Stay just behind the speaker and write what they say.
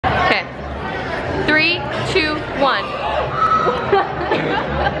3, 2, 1.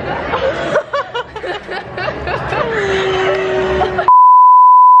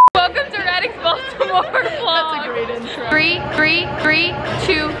 Welcome to Radix Baltimore vlog. That's a great intro. 3,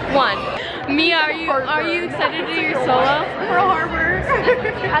 2, 1. Mia, are you excited to do your solo? Pearl Harbor.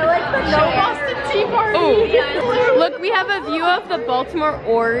 I like the show Boston Tea Party. Ooh. Look, we have a view of the Baltimore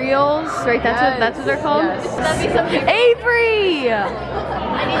Orioles. Right, that's what they're called. Yes. That'd be something. Avery!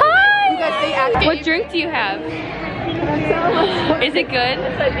 Hi! They What drink do you have? Is it good?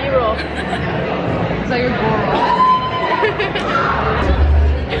 It's like B-roll. It's like your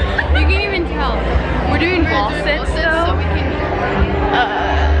You can even tell. We're doing ball sits though. So we can,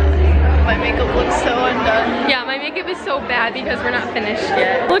 my makeup looks so undone. Yeah, my makeup is so bad because we're not finished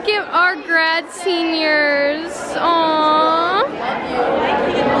yet. Look at our grad seniors. Aww.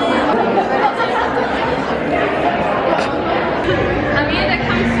 Amanda,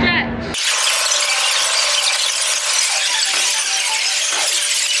 come stretch.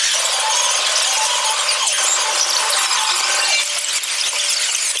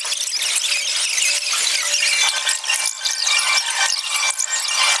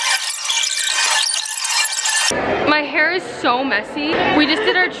 My hair is so messy. We just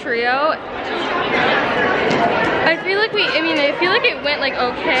did our trio. I feel like it went like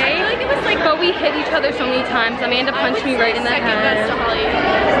okay. I feel like it was like, but we hit each other so many times. Amanda punched me right in the head. Best to Holly.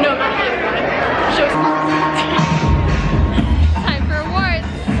 No, not Holly. Time for awards.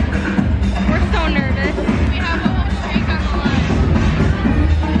 We're so nervous. We have a whole streak on the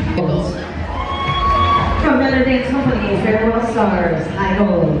line. From Better Dance Company, Farewell Stars, High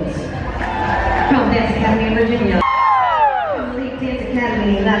Golds. From Dance Academy of Virginia. From Elite Dance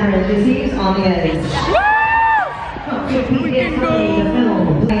Academy, Labyrinth Disease on the Edge. From KP Dance Company, the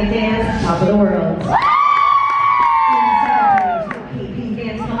film, Playing Dance, Top of the World. From KP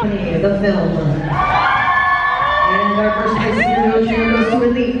Dance Company, the film. And our first place studio cheer goes to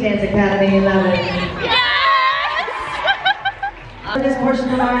Elite Dance Academy, Labyrinth. For this portion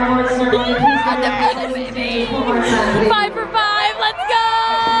of our award ceremony, please give your hands one more time, please. 5 for 5, let's go!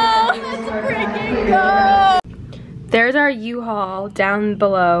 There's our U-Haul down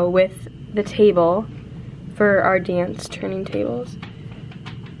below with the table for our dance turning tables.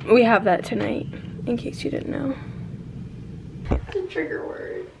 We have that tonight, in case you didn't know. The trigger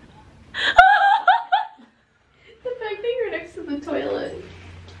word. The fact that you're next to the toilet.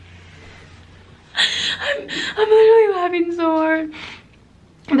 I'm literally laughing so hard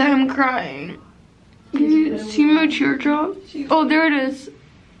that I'm crying. Can you see my teardrop? Oh, there it is.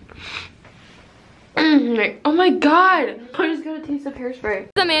 Oh my god! I just got a taste of hairspray.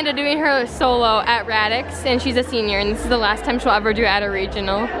 This is Amanda doing her solo at Radix, and she's a senior, and this is the last time she'll ever do at a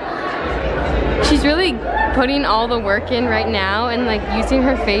regional. She's really putting all the work in right now and like using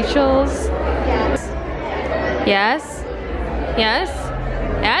her facials. Yes. Yes.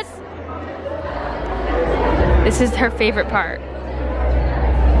 Yes. This is her favorite part.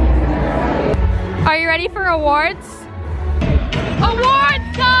 Are you ready for awards?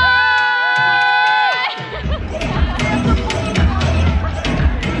 Awards time!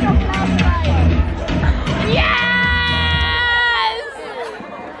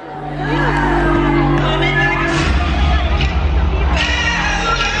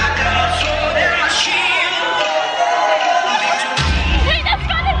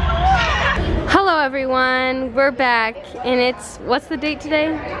 Everyone, we're back, and it's, what's the date today?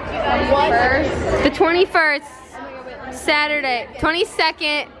 The 21st, Saturday,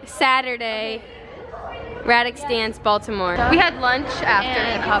 22nd, Saturday, Radix Dance, Baltimore. We had lunch after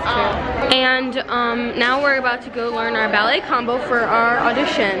hip hop too. And now we're about to go learn our ballet combo for our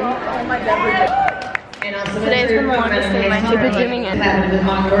audition. Today's been the longest day of my life. Keep gymming in. I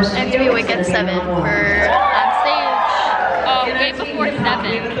have to be awake at 7 for on stage. Oh, way before 7.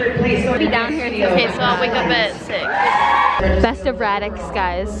 We'll be down here. Okay, so I'll wake up at 6. Best of Radix,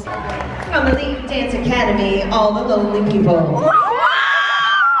 guys. From Elite Dance Academy, all the lonely people.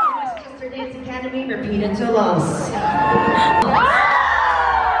 Westchester Dance Academy, repeat until loss.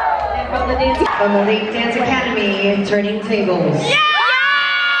 And from Elite Dance Academy, turning tables.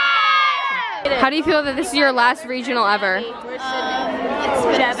 How do you feel that this is your last regional ever? It's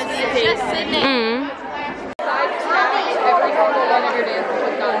devastating. Just Sydney.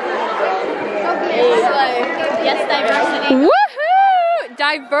 It's like, yes, diversity. Woohoo!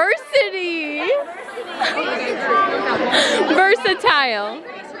 Diversity! Versatile.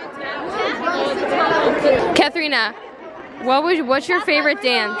 Katharina, what's your favorite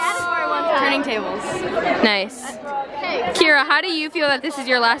dance? Turning tables. Nice. Kira, how do you feel that this is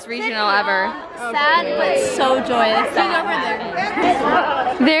your last regional ever? Sad, but so joyous.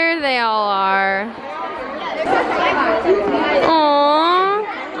 There they all are. Aww.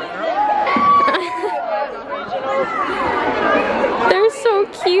 They're so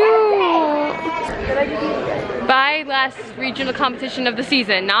cute. By last regional competition of the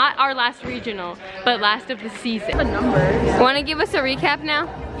season. Not our last regional, but last of the season. Want to give us a recap now?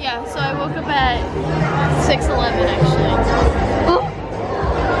 Yeah, so I woke up at 6:11 actually.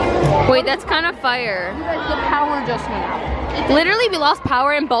 Wait, that's kind of fire. The power just went out. Literally, we lost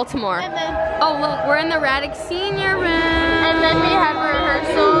power in Baltimore. And then, Oh, look, we're in the Radix senior room. and then we had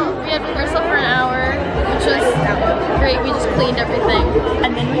rehearsal. We had rehearsal for an hour, which was great. We just cleaned everything.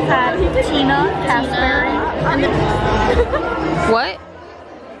 And then we had Tina, Casper, and then What?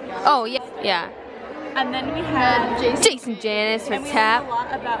 Oh, yeah. Yeah. and then we had Jason Janice for and we tap. learned a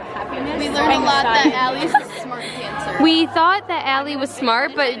lot about happiness. we learned a and lot that anxiety. Allie's a smart dancer. We thought that Allie was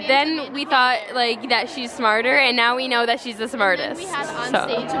smart, but then we thought like that she's smarter, and now we know that she's the And smartest. we had on So.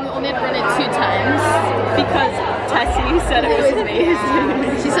 stage and we only had to run it 2 times. because Tessie said it was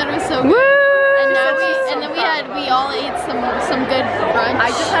amazing. She said it was so good. Woo! And then we all ate some good brunch. I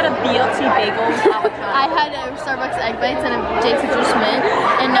just had a BLT bagel with avocado. I had a Starbucks egg bites and a J2 juice mint,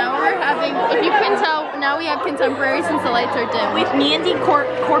 and now we're having, if you can tell, now we have contemporary since the lights are dim. with Mandy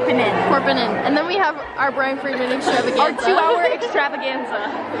Corpinen. Corbinin. And then we have our Brian Friedman extravaganza. Our 2-hour extravaganza.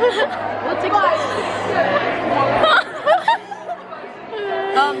 What's it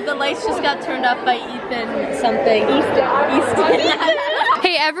The lights just got turned up by Ethan something. Easton.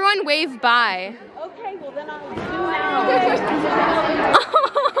 Hey, everyone, wave bye. Okay, well then I'll do now.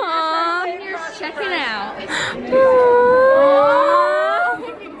 Seniors checking out.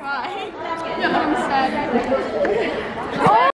 I'm sad.